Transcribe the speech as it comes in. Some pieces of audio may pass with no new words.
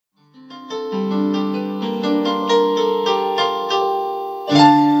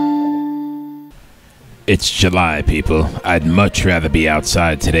It's July, people. I'd much rather be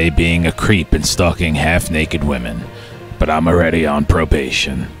outside today being a creep and stalking half-naked women. But I'm already on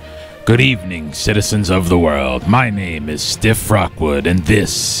probation. Good evening, citizens of the world. My name is Stiff Rockwood, and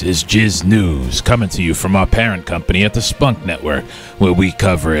this is Jizz News, coming to you from our parent company at the Spunk Network, where we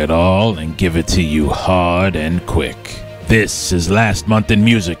cover it all and give it to you hard and quick. This is Last Month in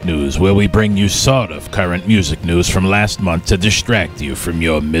Music News, where we bring you sort of current music news from last month to distract you from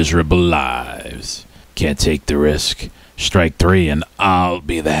your miserable lives. Can't take the risk. Strike 3 and I'll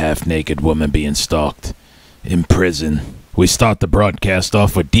be the half-naked woman being stalked. In prison. We start the broadcast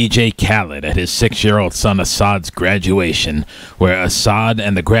off with DJ Khaled at his 6-year-old son Assad's graduation, where Assad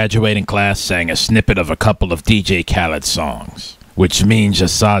and the graduating class sang a snippet of a couple of DJ Khaled songs. Which means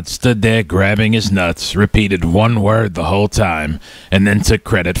Assad stood there grabbing his nuts, repeated one word the whole time, and then took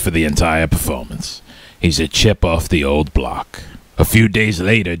credit for the entire performance. He's a chip off the old block. A few days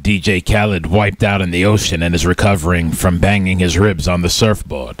later, DJ Khaled wiped out in the ocean and is recovering from banging his ribs on the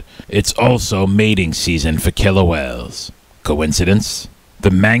surfboard. It's also mating season for killer whales. Coincidence?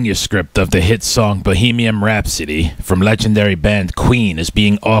 The manuscript of the hit song Bohemian Rhapsody from legendary band Queen is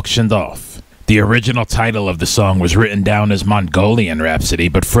being auctioned off. The original title of the song was written down as Mongolian Rhapsody,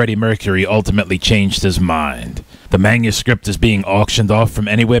 but Freddie Mercury ultimately changed his mind. The manuscript is being auctioned off from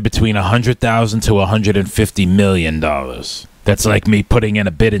anywhere between $100,000 to $150 million. That's like me putting in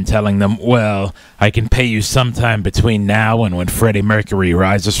a bid and telling them, well, I can pay you sometime between now and when Freddie Mercury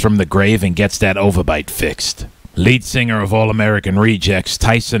rises from the grave and gets that overbite fixed. Lead singer of All American Rejects,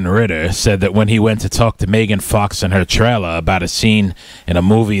 Tyson Ritter, said that when he went to talk to Megan Fox in her trailer about a scene in a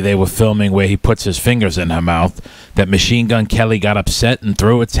movie they were filming where he puts his fingers in her mouth, that Machine Gun Kelly got upset and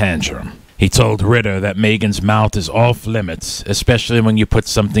threw a tantrum. He told Ritter that Megan's mouth is off limits, especially when you put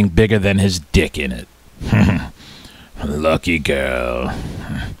something bigger than his dick in it. Lucky girl.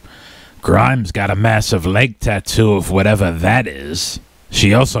 Grimes got a massive leg tattoo of whatever that is.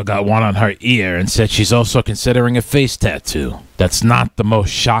 She also got one on her ear and said she's also considering a face tattoo. That's not the most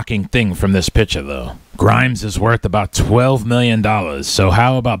shocking thing from this picture, though. Grimes is worth about $12 million, so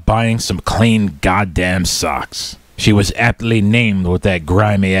how about buying some clean goddamn socks? She was aptly named with that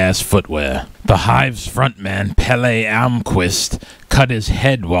grimy-ass footwear. The Hive's frontman, Pele Almquist, cut his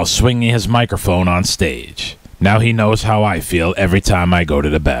head while swinging his microphone on stage. Now he knows how I feel every time I go to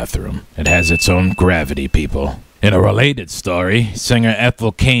the bathroom. It has its own gravity, people. In a related story, singer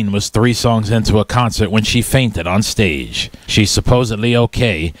Ethel Cain was 3 songs into a concert when she fainted on stage. She's supposedly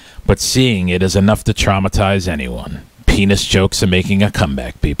okay, but seeing it is enough to traumatize anyone. Penis jokes are making a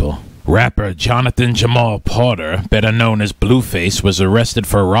comeback, people. Rapper Jonathan Jamal Porter, better known as Blueface, was arrested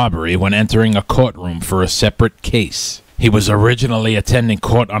for robbery when entering a courtroom for a separate case. He was originally attending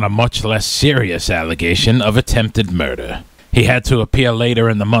court on a much less serious allegation of attempted murder. He had to appear later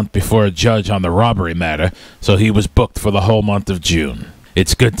in the month before a judge on the robbery matter, so he was booked for the whole month of June.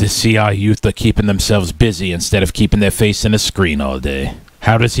 It's good to see our youth are keeping themselves busy instead of keeping their face in a screen all day.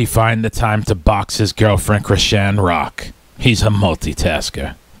 How does he find the time to box his girlfriend Chrisean Rock? He's a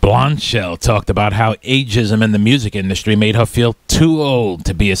multitasker. Blonde Shell talked about how ageism in the music industry made her feel too old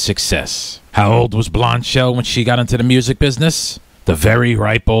to be a success. How old was Blonde Shell when she got into the music business? The very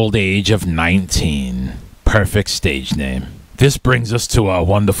ripe old age of 19. Perfect stage name. This brings us to our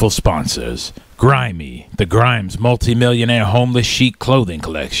wonderful sponsors. Grimy, the Grimes multi-millionaire homeless chic clothing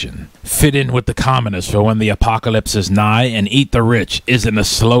collection. Fit in with the commoners for when the apocalypse is nigh, and eat the rich isn't a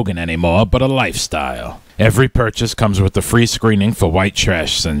slogan anymore, but a lifestyle. Every purchase comes with a free screening for white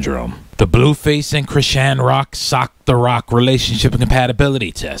trash syndrome. The Blueface and Chrisean Rock Sock the Rock relationship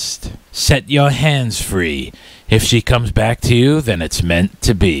compatibility test. Set your hands free. If she comes back to you, then it's meant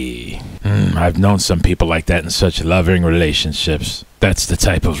to be. I've known some people like that in such loving relationships. That's the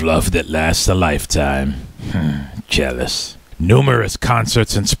type of love that lasts a lifetime. Jealous. Numerous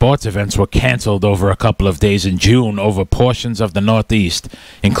concerts and sports events were canceled over a couple of days in June over portions of the Northeast,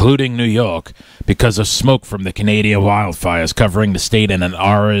 including New York, because of smoke from the Canadian wildfires covering the state in an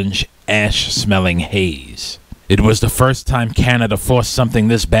orange, ash-smelling haze. It was the first time Canada forced something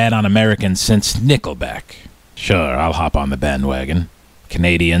this bad on Americans since Nickelback. Sure, I'll hop on the bandwagon.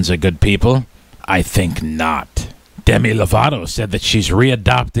 Canadians are good people? I think not. Demi Lovato said that she's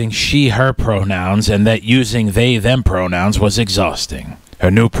readopting she-her pronouns and that using they-them pronouns was exhausting. Her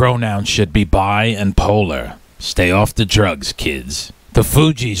new pronouns should be bi and polar. Stay off the drugs, kids. The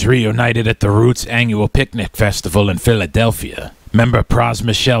Fugees reunited at the Roots annual picnic festival in Philadelphia. Member Pras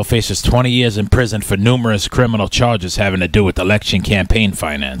Michel faces 20 years in prison for numerous criminal charges having to do with election campaign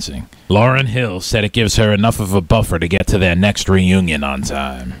financing. Lauryn Hill said it gives her enough of a buffer to get to their next reunion on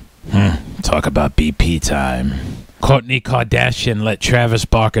time. Talk about BP time. Kourtney Kardashian let Travis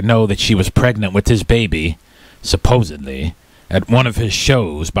Barker know that she was pregnant with his baby, supposedly, at one of his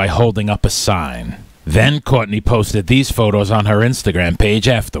shows by holding up a sign. Then Kourtney posted these photos on her Instagram page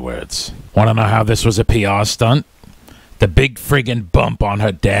afterwards. Want to know how this was a PR stunt? The big friggin' bump on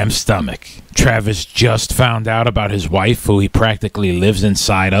her damn stomach. Travis just found out about his wife, who he practically lives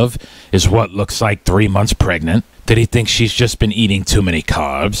inside of, is what looks like 3 months pregnant. Did he think she's just been eating too many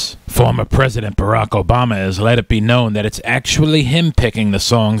carbs? Former President Barack Obama has let it be known that it's actually him picking the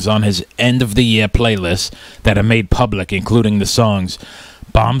songs on his end-of-the-year playlist that are made public, including the songs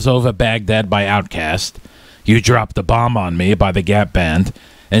Bombs Over Baghdad by Outkast, You Dropped the Bomb on Me by the Gap Band,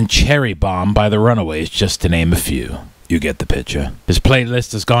 and Cherry Bomb by the Runaways, just to name a few. You get the picture. His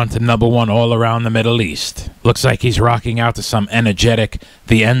playlist has gone to #1 all around the Middle East. Looks like he's rocking out to some energetic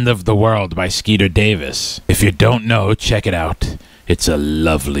The End of the World by Skeeter Davis. If you don't know, check it out. It's a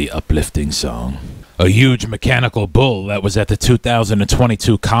lovely, uplifting song. A huge mechanical bull that was at the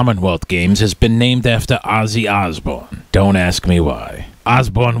 2022 Commonwealth Games has been named after Ozzy Osbourne. Don't ask me why.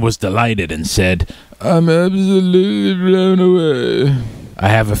 Osbourne was delighted and said, "I'm absolutely blown away." I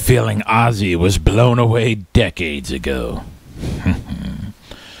have a feeling Ozzy was blown away decades ago.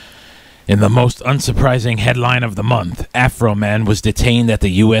 In the most unsurprising headline of the month, Afro Man was detained at the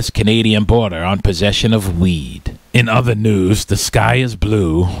U.S.-Canadian border on possession of weed. In other news, the sky is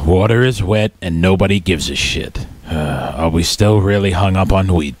blue, water is wet, and nobody gives a shit. Are we still really hung up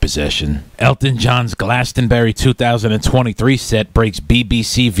on weed possession? Elton John's Glastonbury 2023 set breaks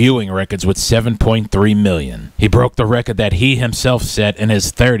BBC viewing records with 7.3 million. He broke the record that he himself set in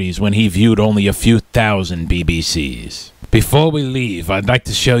his 30s when he viewed only a few thousand BBCs. Before we leave, I'd like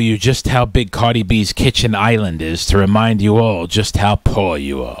to show you just how big Cardi B's kitchen island is to remind you all just how poor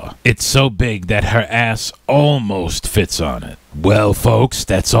you are. It's so big that her ass almost fits on it. Well, folks,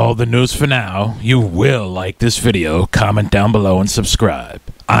 that's all the news for now. You will like this video, comment down below, and subscribe.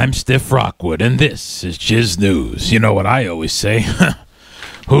 I'm Stiff Rockwood, and this is Jizz News. You know what I always say,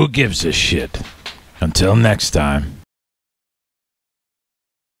 who gives a shit? Until next time.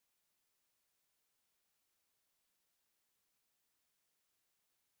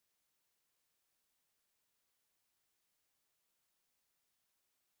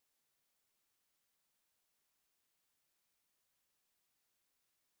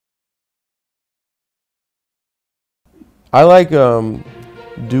 I like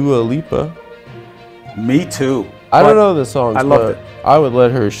Dua Lipa. Me too. I don't know the songs, I loved but I would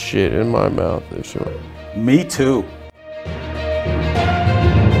let her shit in my mouth if she were. Me too.